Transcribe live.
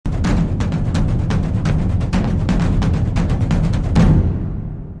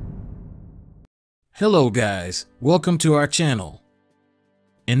Hello guys, welcome to our channel.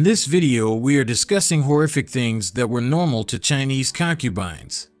 In this video we are discussing horrific things that were normal to Chinese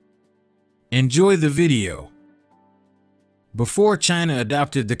concubines. Enjoy the video. Before China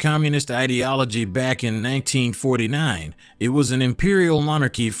adopted the communist ideology back in 1949, it was an imperial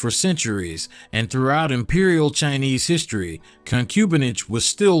monarchy for centuries, and throughout imperial Chinese history, concubinage was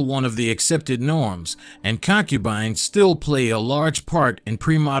still one of the accepted norms, and concubines still play a large part in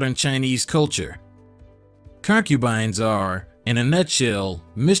pre-modern Chinese culture. Concubines are, in a nutshell,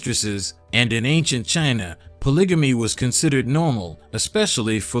 mistresses, and in ancient China, polygamy was considered normal,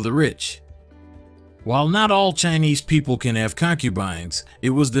 especially for the rich. While not all Chinese people can have concubines, it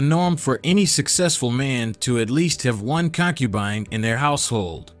was the norm for any successful man to at least have one concubine in their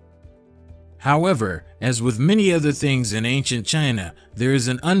household. However, as with many other things in ancient China, there is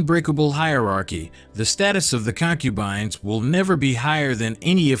an unbreakable hierarchy. The status of the concubines will never be higher than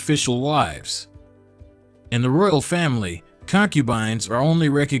any official wives. In the royal family, concubines are only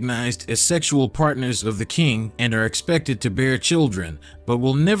recognized as sexual partners of the king and are expected to bear children, but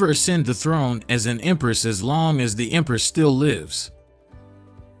will never ascend the throne as an empress as long as the empress still lives.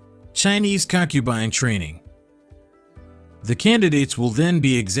 Chinese concubine training. The candidates will then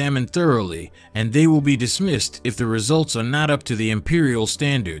be examined thoroughly, and they will be dismissed if the results are not up to the imperial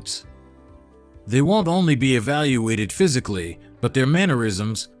standards. They won't only be evaluated physically, but their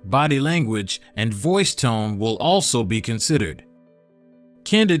mannerisms, body language, and voice tone will also be considered.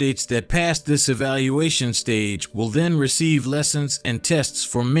 Candidates that pass this evaluation stage will then receive lessons and tests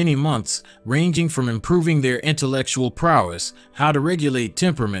for many months, ranging from improving their intellectual prowess, how to regulate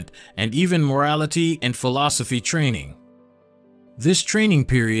temperament, and even morality and philosophy training. This training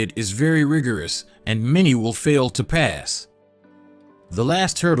period is very rigorous, and many will fail to pass. The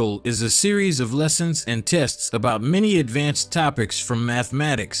last hurdle is a series of lessons and tests about many advanced topics from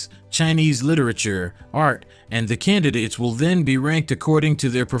mathematics, Chinese literature, art, and the candidates will then be ranked according to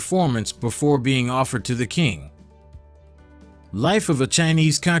their performance before being offered to the king. Life of a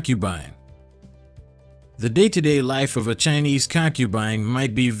Chinese concubine. The day-to-day life of a Chinese concubine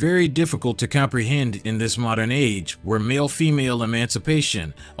might be very difficult to comprehend in this modern age, where male-female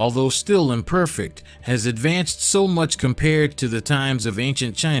emancipation, although still imperfect, has advanced so much compared to the times of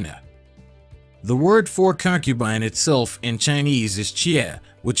ancient China. The word for concubine itself in Chinese is jie,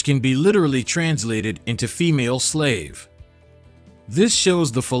 which can be literally translated into female slave. This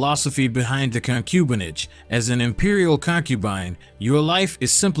shows the philosophy behind the concubinage. As an imperial concubine, your life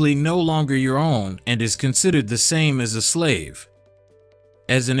is simply no longer your own and is considered the same as a slave.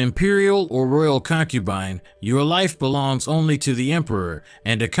 As an imperial or royal concubine, your life belongs only to the emperor,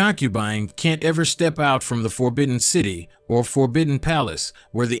 and a concubine can't ever step out from the forbidden city or forbidden palace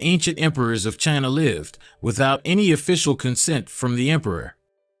where the ancient emperors of China lived, without any official consent from the emperor.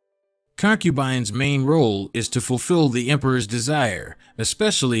 Concubines' main role is to fulfill the emperor's desire,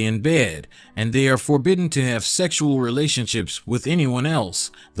 especially in bed, and they are forbidden to have sexual relationships with anyone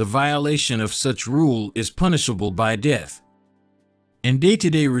else. The violation of such rule is punishable by death. In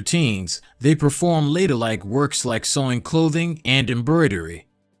day-to-day routines, they perform ladylike works like sewing clothing and embroidery.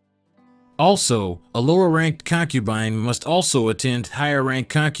 Also, a lower-ranked concubine must also attend higher-ranked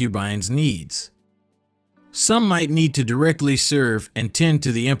concubines' needs. Some might need to directly serve and tend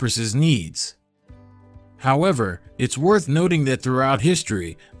to the empress's needs. However, it's worth noting that throughout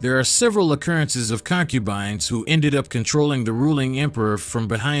history, there are several occurrences of concubines who ended up controlling the ruling emperor from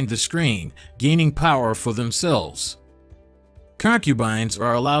behind the screen, gaining power for themselves. Concubines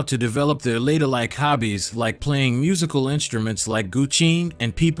are allowed to develop their ladylike hobbies like playing musical instruments like guqin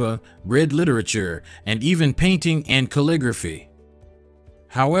and pipa, read literature, and even painting and calligraphy.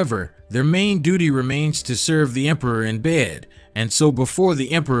 However, their main duty remains to serve the emperor in bed, and so before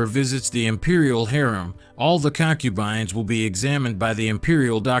the emperor visits the imperial harem, all the concubines will be examined by the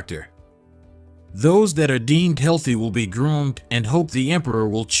imperial doctor. Those that are deemed healthy will be groomed and hope the emperor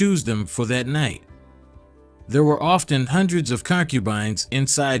will choose them for that night. There were often hundreds of concubines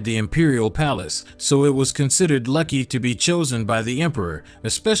inside the imperial palace, so it was considered lucky to be chosen by the emperor,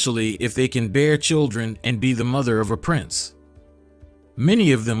 especially if they can bear children and be the mother of a prince.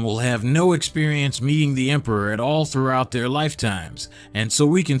 Many of them will have no experience meeting the emperor at all throughout their lifetimes, and so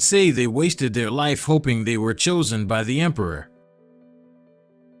we can say they wasted their life hoping they were chosen by the emperor.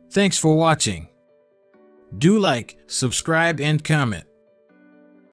 Thanks for watching. Do like, subscribe, and comment.